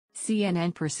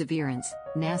CNN Perseverance,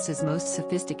 NASA's most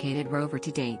sophisticated rover to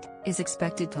date, is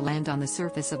expected to land on the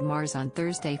surface of Mars on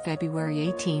Thursday, February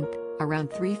 18,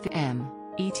 around 3 p.m.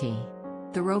 ET.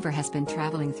 The rover has been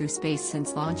traveling through space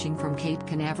since launching from Cape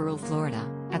Canaveral, Florida.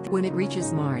 When it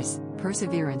reaches Mars,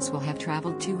 Perseverance will have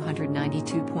traveled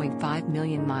 292.5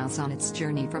 million miles on its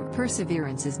journey.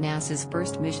 Perseverance is NASA's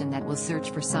first mission that will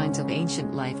search for signs of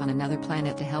ancient life on another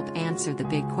planet to help answer the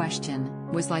big question: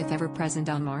 was life ever present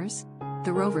on Mars?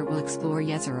 The rover will explore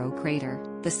Jezero crater,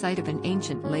 the site of an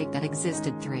ancient lake that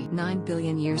existed 3.9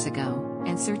 billion years ago,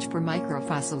 and search for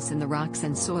microfossils in the rocks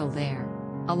and soil there.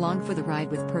 Along for the ride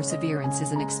with Perseverance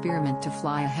is an experiment to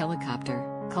fly a helicopter,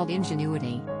 called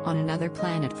Ingenuity, on another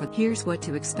planet. Here's what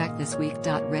to expect this week.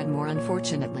 Read more.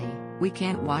 Unfortunately, we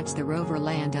can't watch the rover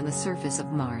land on the surface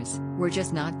of Mars. We're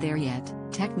just not there yet,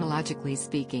 technologically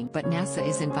speaking. But NASA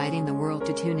is inviting the world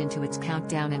to tune into its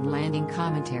countdown and landing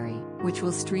commentary, which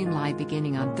will stream live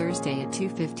beginning on Thursday at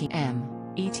 2:50 m.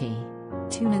 ET.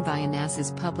 Tune in via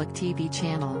NASA's public TV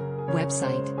channel,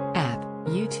 website, app,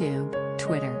 YouTube,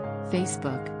 Twitter,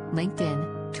 Facebook,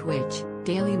 LinkedIn, Twitch,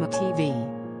 Daily Mo TV.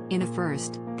 In a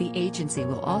first, the agency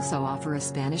will also offer a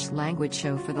Spanish-language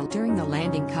show during the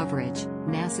landing coverage.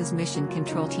 NASA's mission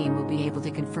control team will be able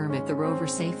to confirm if the rover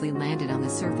safely landed on the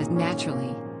surface.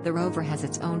 Naturally, the rover has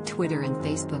its own Twitter and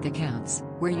Facebook accounts,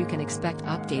 where you can expect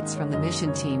updates from the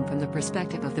mission team from the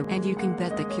perspective of and you can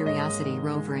bet the Curiosity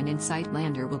rover and InSight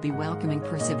lander will be welcoming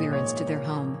Perseverance to their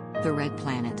home, the Red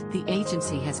Planet. The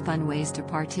agency has fun ways to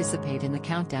participate in the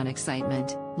countdown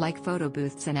excitement, like photo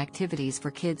booths and activities for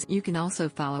kids. You can also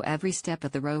follow every step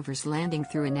of the rover's landing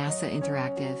through a NASA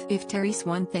Interactive. If there's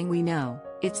one thing we know,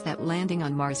 it's that landing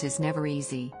on Mars is never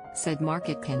easy, said Mark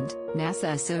Itkind,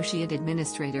 NASA Associate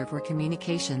Administrator for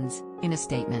Communications, in a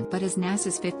statement. But as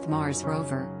NASA's fifth Mars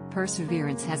rover,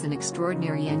 Perseverance has an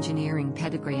extraordinary engineering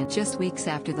pedigree, and just weeks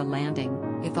after the landing,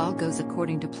 if all goes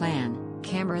according to plan,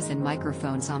 cameras and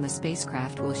microphones on the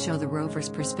spacecraft will show the rover's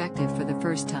perspective for the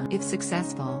first time. If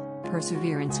successful,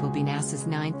 Perseverance will be NASA's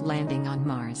 9th landing on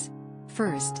Mars.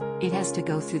 First, it has to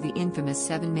go through the infamous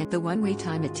 7-minute. The one-way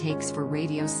time it takes for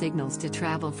radio signals to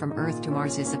travel from Earth to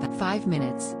Mars is about 5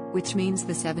 minutes, which means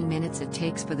the 7 minutes it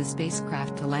takes for the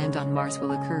spacecraft to land on Mars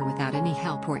will occur without any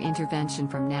help or intervention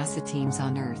from NASA teams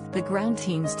on Earth. The ground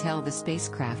teams tell the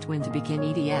spacecraft when to begin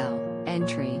EDL,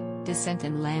 entry, descent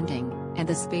and landing, and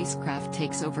the spacecraft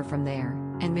takes over from there,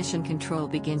 and mission control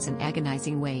begins an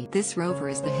agonizing wait. This rover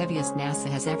is the heaviest NASA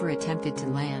has ever attempted to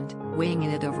land, weighing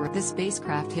in at over. The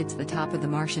spacecraft hits the top of the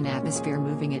Martian atmosphere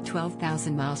moving at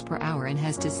 12,000 miles per hour and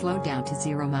has to slow down to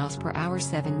 0 miles per hour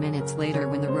 7 minutes later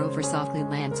when the rover softly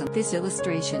lands. This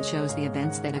illustration shows the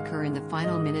events that occur in the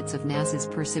final minutes of NASA's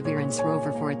Perseverance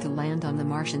rover for it to land on the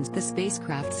Martians. The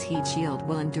spacecraft's heat shield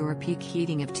will endure peak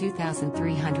heating of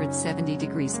 2,370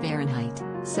 degrees Fahrenheit,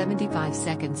 75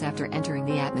 seconds after entering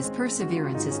the atmosphere.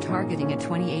 Perseverance is targeting a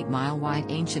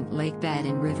 28-mile-wide ancient lake bed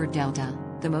in River Delta,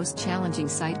 the most challenging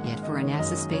site yet for a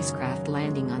NASA spacecraft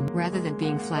landing on. Rather than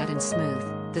being flat and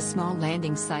smooth, the small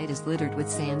landing site is littered with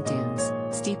sand dunes,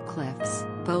 steep cliffs,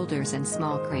 boulders and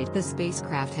small craters. The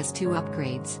spacecraft has 2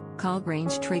 upgrades, called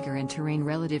Range Trigger and Terrain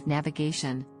Relative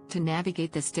Navigation, to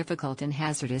navigate this difficult and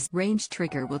hazardous. Range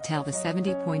Trigger will tell the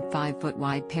 70.5-foot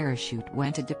wide parachute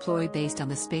when to deploy based on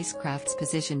the spacecraft's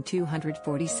position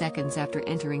 240 seconds after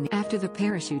entering. After the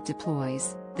parachute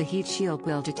deploys, the heat shield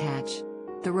will detach.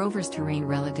 The rover's terrain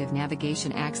relative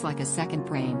navigation acts like a second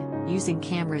brain, using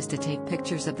cameras to take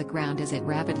pictures of the ground as it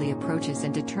rapidly approaches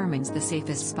and determines the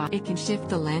safest spot. It can shift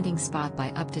the landing spot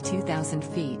by up to 2,000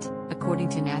 feet. According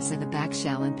to NASA, the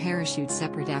backshell and parachute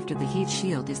separate after the heat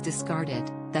shield is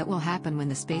discarded. That will happen when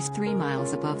the space 3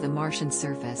 miles above the Martian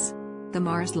surface. The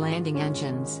Mars landing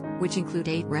engines, which include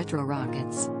 8 retro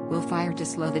rockets, will fire to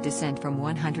slow the descent from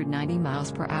 190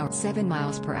 miles per hour 7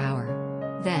 miles per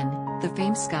hour. Then, the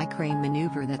famed sky crane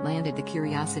maneuver that landed the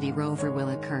Curiosity rover will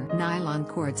occur. Nylon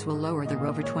cords will lower the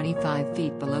rover 25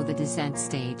 feet below the descent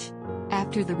stage.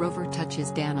 After the rover touches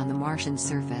down on the Martian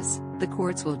surface, the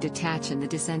cords will detach and the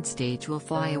descent stage will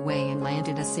fly away and land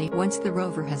in a safe. Once the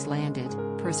rover has landed,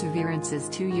 Perseverance's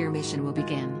 2-year mission will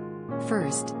begin.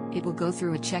 First, it will go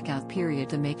through a checkout period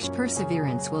to make sure.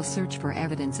 Perseverance will search for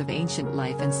evidence of ancient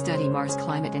life and study Mars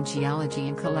climate and geology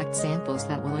and collect samples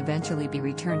that will eventually be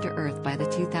returned to Earth by the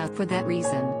 2000. For that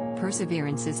reason,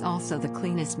 Perseverance is also the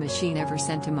cleanest machine ever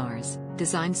sent to Mars,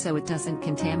 designed so it doesn't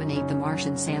contaminate the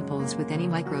Martian samples with any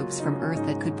microbes from Earth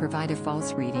that could provide a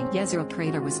false reading. Jezero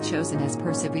crater was chosen as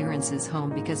Perseverance's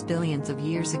home because billions of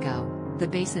years ago, the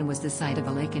basin was the site of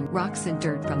a lake, and rocks and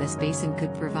dirt from this basin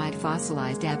could provide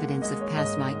fossilized evidence of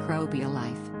past microbial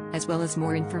life. as well as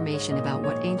more information about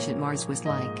what ancient Mars was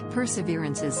like.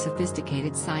 Perseverance's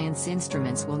sophisticated science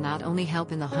instruments will not only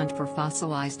help in the hunt for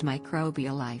fossilized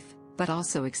microbial life, but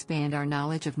also expand our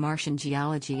knowledge of Martian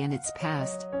geology and its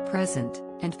past, present,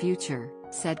 and future,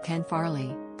 said Ken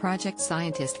Farley, project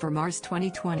scientist for Mars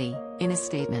 2020, in a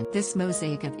statement. This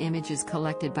mosaic of images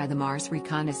collected by the Mars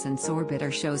Reconnaissance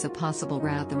Orbiter shows a possible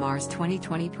route the Mars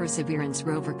 2020 Perseverance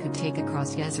rover could take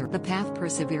across Jezero. The path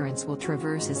Perseverance will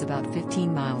traverse is about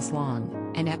 15 miles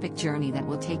long, an epic journey that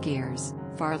will take years.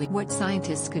 Farley, what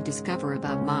scientists could discover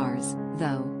about Mars,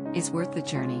 though, is worth the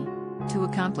journey. To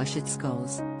accomplish its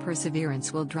goals,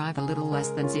 Perseverance will drive a little less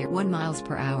than 1 miles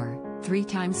per hour, 3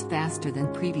 times faster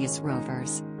than previous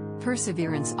rovers.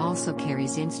 Perseverance also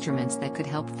carries instruments that could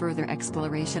help further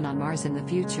exploration on Mars in the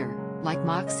future, like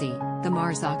MOXIE, the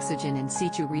Mars Oxygen in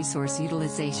Situ Resource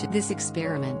Utilization. This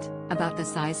experiment, about the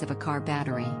size of a car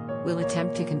battery, will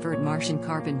attempt to convert Martian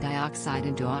carbon dioxide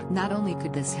into oxygen. Not only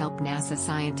could this help NASA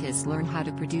scientists learn how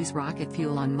to produce rocket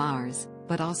fuel on Mars,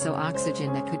 but also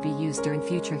oxygen that could be used during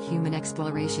future human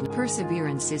exploration.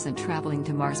 Perseverance isn't traveling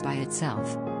to Mars by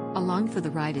itself. Along for the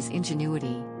ride is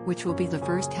Ingenuity, which will be the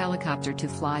first helicopter to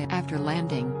fly. After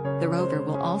landing, the rover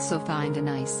will also find a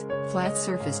nice, flat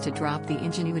surface to drop the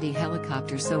Ingenuity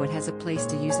helicopter so it has a place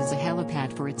to use as a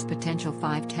helipad for its potential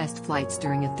 5 test flights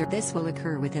during a This will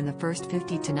occur within the first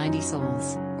 50 to 90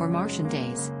 sols, or Martian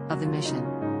days, of the mission.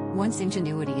 Once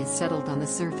Ingenuity is settled on the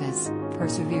surface,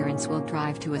 Perseverance will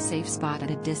drive to a safe spot at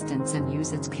a distance and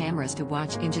use its cameras to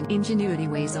watch. Ingenuity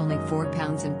weighs only 4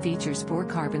 pounds and features 4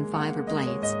 carbon fiber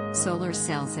blades, solar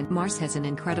cells, and Mars has an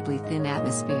incredibly thin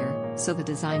atmosphere, so the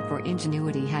design for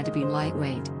Ingenuity had to be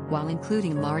lightweight, while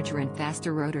including larger and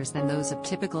faster rotors than those of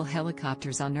typical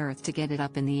helicopters on Earth to get it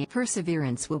up in the air.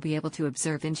 Perseverance will be able to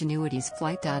observe Ingenuity's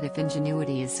flight. If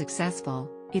Ingenuity is successful,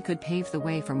 it could pave the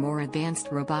way for more advanced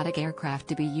robotic aircraft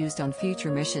to be used on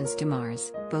future missions to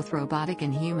Mars, both robotic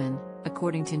and human,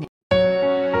 according to